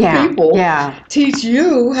generation people teach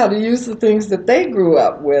you how to use the things that they grew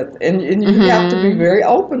up with. And you have to be very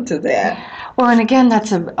open to that. Well, and again,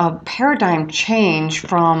 that's a paradigm change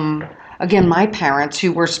from, again, my parents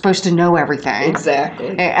who were supposed to know everything.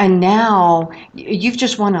 Exactly. And now you've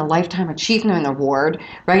just won a Lifetime Achievement Award,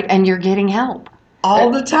 right? And you're getting help.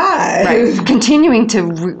 All the time. Right. Continuing to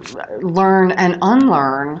learn and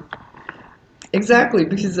unlearn. Exactly,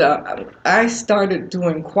 because I started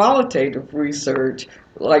doing qualitative research,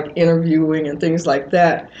 like interviewing and things like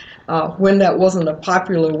that, when that wasn't a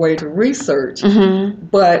popular way to research.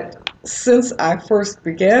 But since I first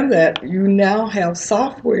began that, you now have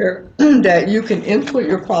software that you can input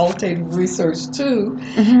your qualitative research to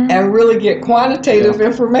and really get quantitative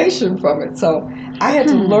information from it. So I had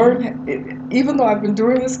to learn, even though I've been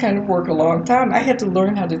doing this kind of work a long time, I had to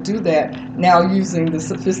learn how to do that now using the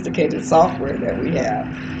sophisticated software that we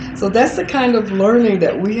have. So that's the kind of learning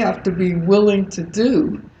that we have to be willing to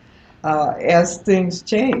do as things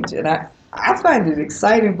change. And I find it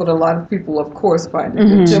exciting, but a lot of people, of course, find it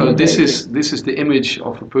intimidating. So this is the image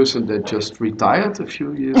of a person that just retired a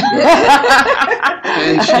few years ago,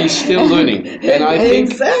 and she's still learning. And I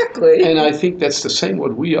think that's the same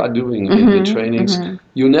what we are doing in the trainings.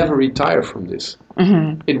 You never retire from this.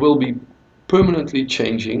 It will be permanently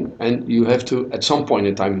changing, and you have to, at some point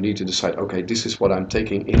in time, you need to decide, okay, this is what I'm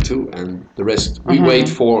taking into, and the rest we wait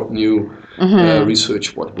for new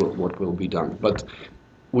research what will be done. But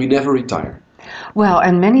we never retire. Well,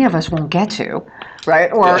 and many of us won't get to, right?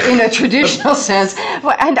 Or in a traditional sense.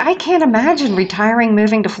 And I can't imagine retiring,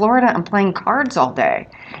 moving to Florida and playing cards all day.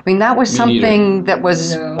 I mean, that was something that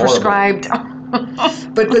was prescribed.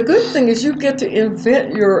 But the good thing is you get to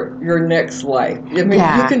invent your next life. I mean,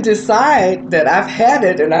 you can decide that I've had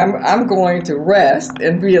it and I'm going to rest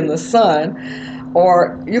and be in the sun.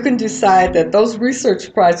 Or you can decide that those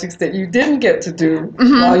research projects that you didn't get to do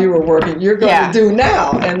while you were working, you're going to do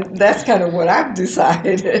now. And that's kind of what I've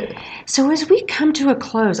decided. So as we come to a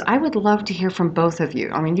close, I would love to hear from both of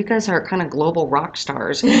you. I mean, you guys are kind of global rock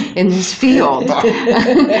stars in this field,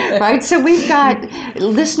 right? So we've got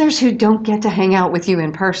listeners who don't get to hang out with you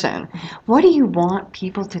in person. What do you want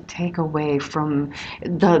people to take away from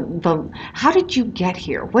how did you get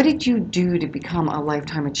here? What did you do to become a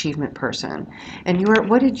Lifetime Achievement person? And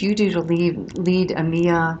what did you do to lead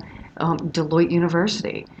EMEA, Deloitte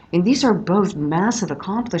University? And these are both massive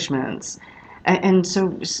accomplishments. And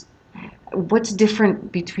so what's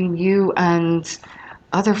different between you and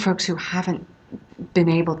other folks who haven't been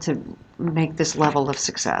able to make this level of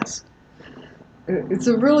success? It's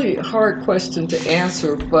a really hard question to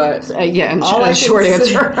answer, but short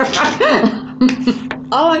answer.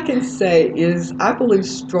 All I can say is I believe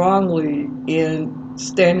strongly in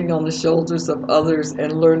standing on the shoulders of others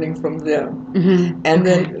and learning from them. And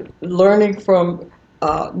then learning from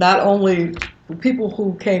not only the people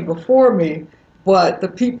who came before me, but the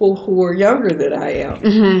people who are younger than I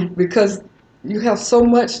am. Because you have so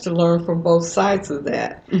much to learn from both sides of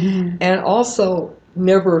that. And also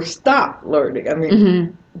never stop learning. I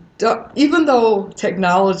mean, even though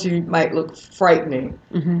technology might look frightening,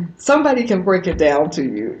 somebody can break it down to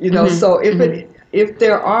you. You know, so if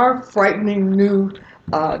there are frightening new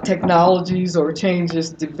technologies or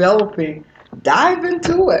changes developing, dive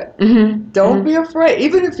into it. Don't be afraid.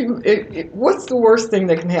 Even if you, what's the worst thing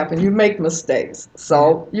that can happen? You make mistakes,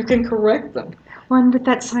 so you can correct them. Well, and with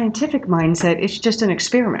that scientific mindset, it's just an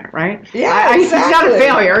experiment, right? Yeah, exactly. It's not a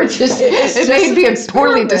failure. It may be a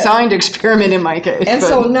poorly designed experiment in my case. And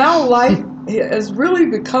so now life has really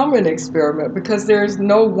become an experiment because there's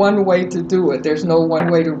no one way to do it. There's no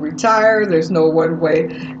one way to retire. There's no one way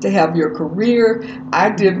to have your career. I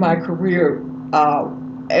did my career,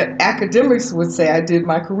 academics would say I did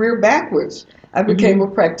my career backwards. I became a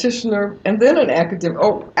practitioner and then an academic.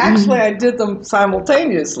 Oh, actually, I did them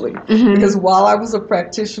simultaneously because while I was a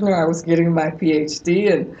practitioner, I was getting my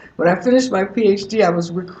PhD. And when I finished my PhD, I was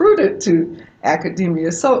recruited to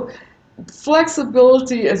academia. So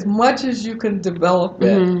flexibility, as much as you can develop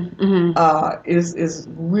it, is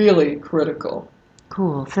really critical.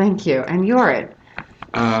 Cool. Thank you. And Jorrit?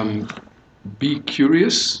 Be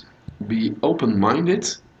curious, be open-minded,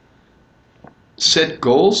 set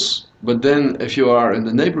goals. But then, if you are in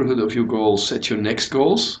the neighborhood of your goals, set your next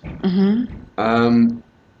goals.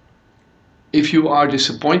 If you are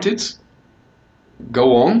disappointed,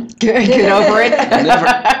 go on. Get over it.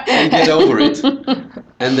 And get over it.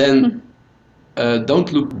 And then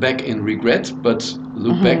don't look back in regret, but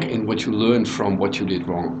look back in what you learned from what you did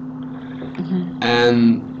wrong.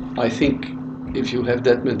 And I think if you have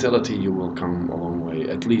that mentality, you will come a long way.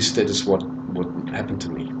 At least that is what happened to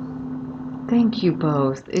me. Thank you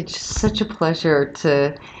both. It's such a pleasure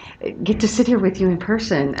to get to sit here with you in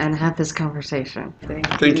person and have this conversation.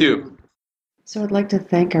 Thank you. So I'd like to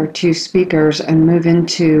thank our two speakers and move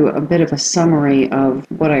into a bit of a summary of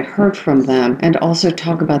what I heard from them and also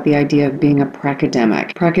talk about the idea of being a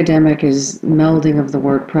pracademic. Pracademic is melding of the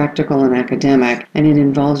word practical and academic, and it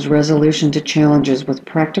involves resolution to challenges with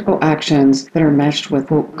practical actions that are matched with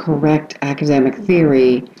correct academic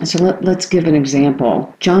theory. So let's give an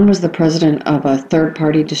example. John was the president of a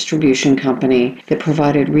third-party distribution company that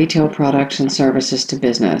provided retail products and services to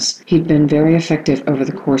business. He'd been very effective over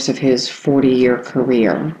the course of his 40-year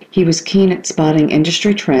career. He was keen at spotting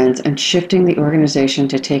industry trends and shifting the organization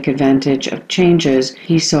to take advantage of changes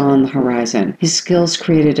he saw on the horizon. His skills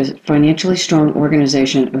created a financially strong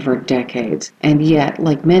organization over decades. And yet,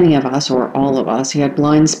 like many of us, or all of us, he had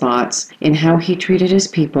blind spots in how he treated his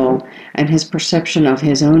people and his perception of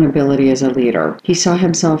his own ability as a leader. He saw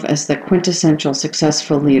himself as the quintessential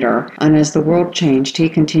successful leader, and as the world changed, he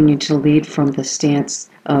continued to lead from the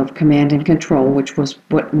stance of command and control, which was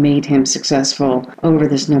what made him successful over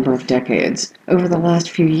this number of decades. Over the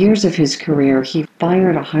last few years of his career, he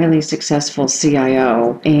fired a highly successful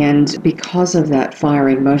CIO, and because of that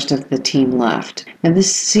firing, most of the team left. And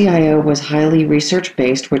this CIO was highly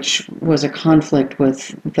research-based, which was a conflict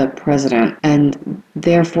with the president, and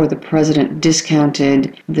therefore the president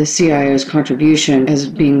discounted the CIO's contribution as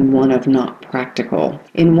being one of not practical.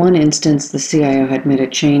 In one instance, the CIO had made a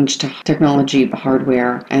change to technology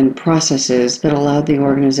hardware and processes that allowed the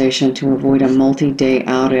organization to avoid a multi-day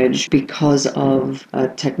outage because of a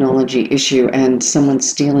technology issue and someone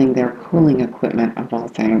stealing their cooling equipment, of all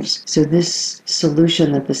things. So this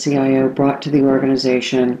solution that the CIO brought to the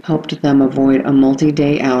organization helped them avoid a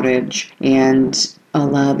multi-day outage and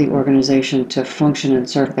allow the organization to function and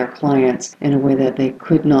serve their clients in a way that they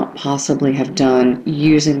could not possibly have done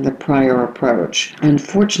using the prior approach.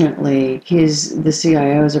 Unfortunately, the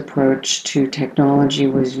CIO's approach to technology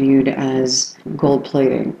was viewed as gold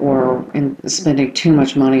plating or spending too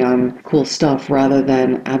much money on cool stuff rather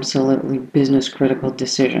than absolutely business critical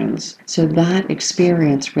decisions. So that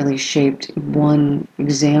experience really shaped one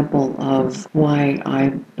example of why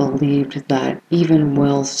I believed that even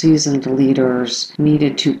well-seasoned leaders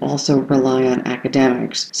needed to also rely on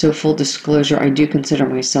academics. So full disclosure, I do consider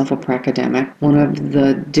myself a pracademic. One of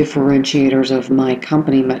the differentiators of my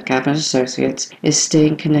company, Metcalf & Associates, is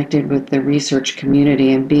staying connected with the research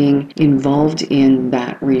community and being involved in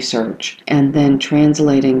that research, and then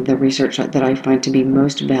translating the research that I find to be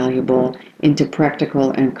most valuable into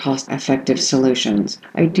practical and cost-effective solutions.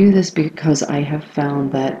 I do this because I have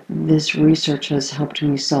found that this research has helped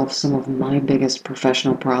me solve some of my biggest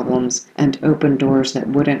professional problems and open doors that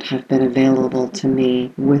wouldn't have been available to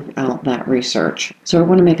me without that research. So I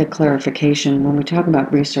want to make a clarification. When we talk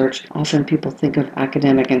about research, often people think of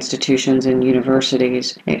academic institutions and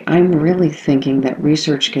universities. I'm really thinking that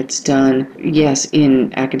research gets done, yes,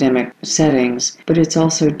 in academic settings, but it's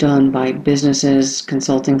also done by businesses,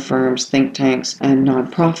 consulting firms, think tanks, and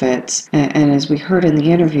nonprofits. And as we heard in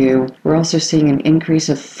the interview, we're also seeing an increase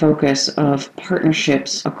of focus of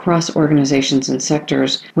partnerships across organizations and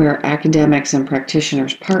sectors where academics and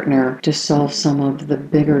practitioners partner to solve some of the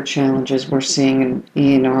bigger challenges we're seeing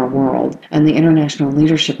in our world. And the International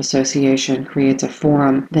Leadership Association creates a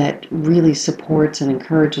forum that really supports and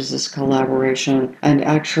encourages this collaboration and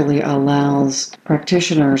actually allows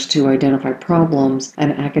practitioners to identify problems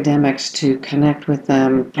and academics to connect with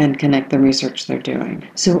them and connect the research they're doing.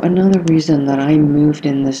 So another reason that I moved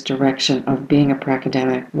in this direction of being a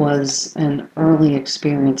pracademic was an early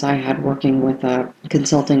experience I had working with a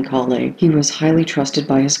consulting colleague. He was highly trusted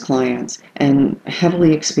by his clients and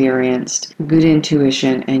heavily experienced, good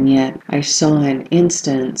intuition, and yet I saw an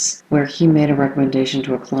instance where he made a recommendation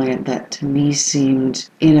to a client that to me seemed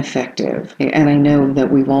ineffective. And I know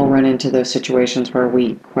that we've all run into those situations where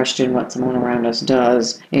we question what someone around us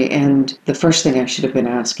does. And the first thing I should have been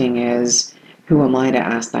asking is, who am I to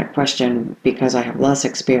ask that question, because I have less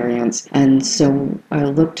experience? And so I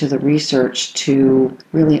looked to the research to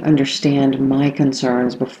really understand my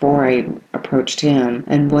concerns before I approached him.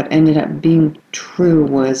 And what ended up being true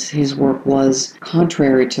was his work was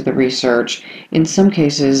contrary to the research. In some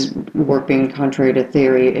cases, work being contrary to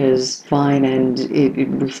theory is fine and it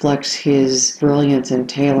reflects his brilliance in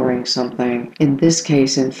tailoring something. In this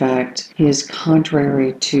case, in fact, his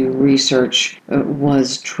contrary to research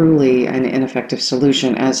was truly an ineffective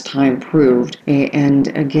solution, as time proved,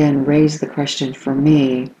 and again raised the question for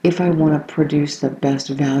me, if I want to produce the best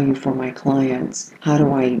value for my clients, how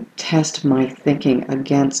do I test my thinking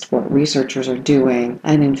against what researchers are doing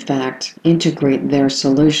and in fact integrate their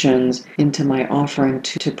solutions into my offering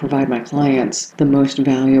to provide my clients the most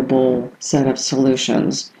valuable set of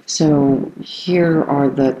solutions? So here are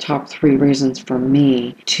the top 3 reasons for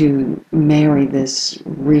me to marry this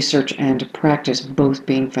research and practice, both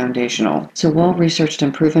being foundational. So well-researched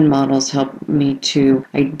and proven models help me to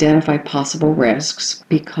identify possible risks,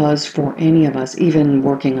 because for any of us, even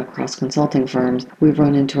working across consulting firms, we've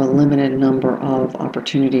run into a limited number of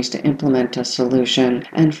opportunities to implement a solution.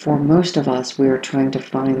 And for most of us, we are trying to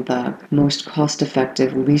find the most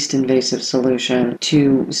cost-effective, least invasive solution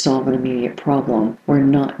to solve an immediate problem. We're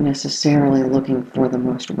not necessarily looking for the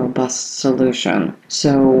most robust solution.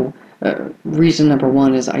 So reason number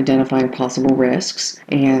 1 is identifying possible risks,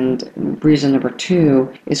 and reason number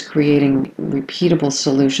 2 is creating repeatable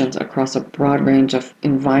solutions across a broad range of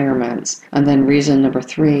environments. And then reason number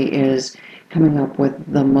 3 is coming up with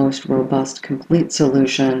the most robust, complete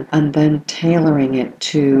solution, and then tailoring it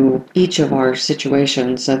to each of our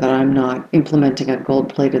situations so that I'm not implementing a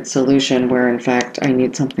gold-plated solution where, in fact, I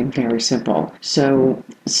need something very simple. So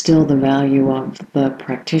still the value of the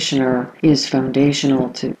practitioner is foundational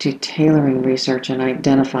to tailoring research and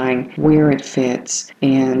identifying where it fits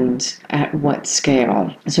and at what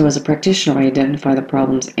scale. So as a practitioner, I identify the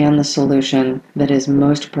problems and the solution that is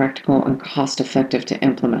most practical and cost-effective to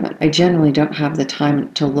implement. I generally don't have the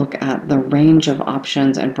time to look at the range of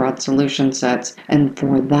options and broad solution sets, and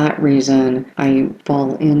for that reason I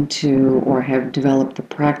fall into or have developed the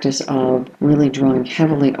practice of really drawing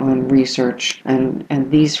heavily on research, and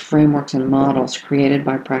these frameworks and models created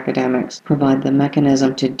by pracademics provide the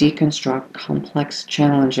mechanism to deconstruct complex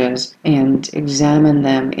challenges and examine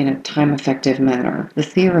them in a time-effective manner. The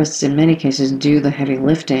theorists in many cases do the heavy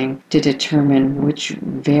lifting to determine which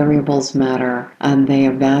variables matter, and they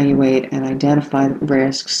evaluate and identify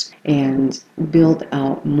risks and build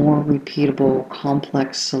out more repeatable,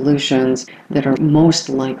 complex solutions that are most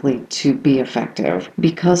likely to be effective.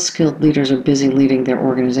 Because skilled leaders are busy leading their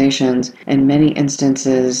organizations, in many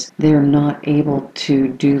instances they're not able to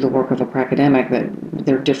do the work of a pracademic. That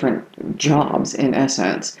they're different jobs in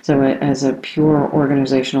essence. So as a pure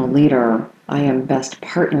organizational leader, I am best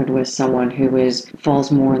partnered with someone who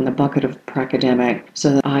falls more in the bucket of pracademic,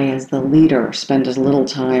 so that I, as the leader, spend as little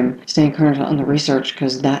time staying current on the research,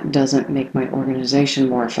 because that doesn't make my organization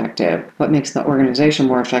more effective. What makes the organization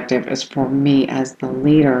more effective is for me, as the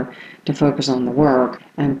leader, to focus on the work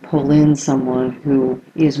and pull in someone who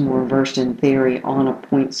is more versed in theory on a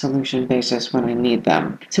point solution basis when I need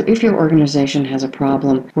them. So if your organization has a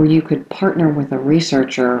problem where you could partner with a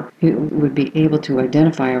researcher who would be able to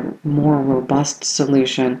identify a more robust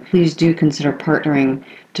solution, please do consider partnering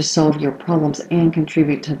to solve your problems and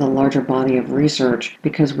contribute to the larger body of research,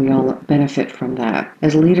 because we all benefit from that.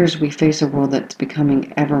 As leaders, we face a world that's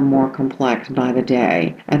becoming ever more complex by the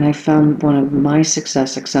day, and I found one of my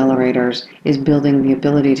success accelerators is building the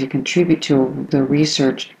ability to contribute to the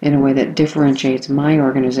research in a way that differentiates my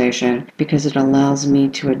organization, because it allows me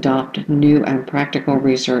to adopt new and practical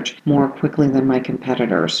research more quickly than my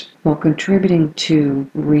competitors. While contributing to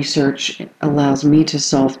research allows me to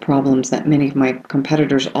solve problems that many of my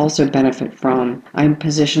competitors also benefit from, I'm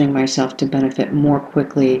positioning myself to benefit more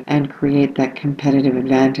quickly and create that competitive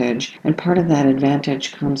advantage. And part of that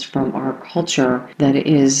advantage comes from our culture that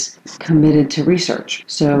is committed to research.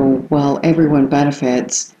 So while everyone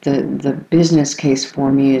benefits, the business case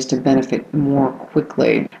for me is to benefit more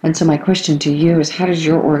quickly. And so my question to you is, how does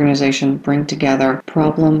your organization bring together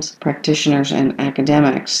problems, practitioners, and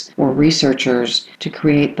academics or researchers to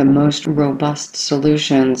create the most robust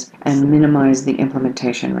solutions and minimize the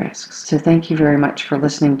implementation risks? So thank you very much for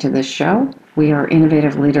listening to this show. We are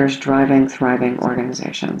innovative leaders driving thriving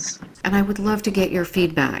organizations. And I would love to get your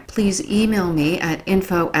feedback. Please email me at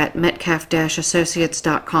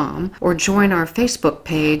info@metcalf-associates.com or join our Facebook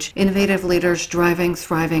page, Innovative Leaders Driving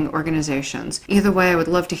Thriving Organizations. Either way, I would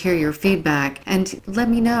love to hear your feedback, and let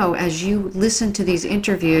me know as you listen to these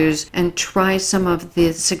interviews and try some of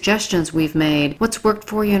the suggestions we've made, what's worked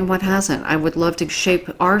for you and what hasn't. I would love to shape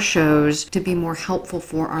our shows to be more helpful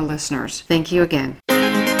for our listeners. Thank you again.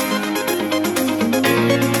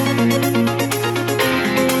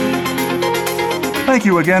 Thank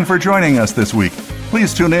you again for joining us this week.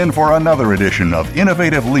 Please tune in for another edition of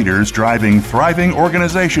Innovative Leaders Driving Thriving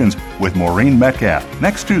Organizations with Maureen Metcalf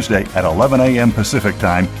next Tuesday at 11 a.m. Pacific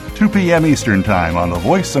Time, 2 p.m. Eastern Time on the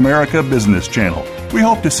Voice America Business Channel. We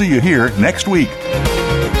hope to see you here next week.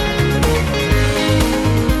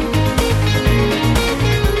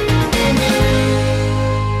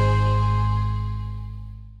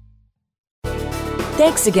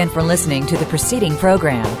 Thanks again for listening to the preceding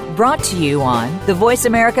program, brought to you on the Voice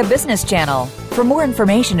America Business Channel. For more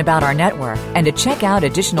information about our network and to check out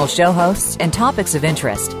additional show hosts and topics of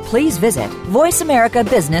interest, please visit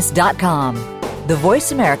voiceamericabusiness.com. The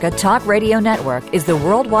Voice America Talk Radio Network is the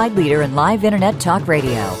worldwide leader in live Internet talk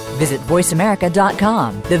radio. Visit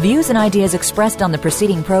voiceamerica.com. The views and ideas expressed on the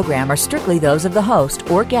preceding program are strictly those of the host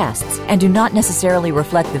or guests and do not necessarily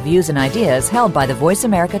reflect the views and ideas held by the Voice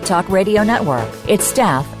America Talk Radio Network, its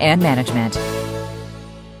staff, and management.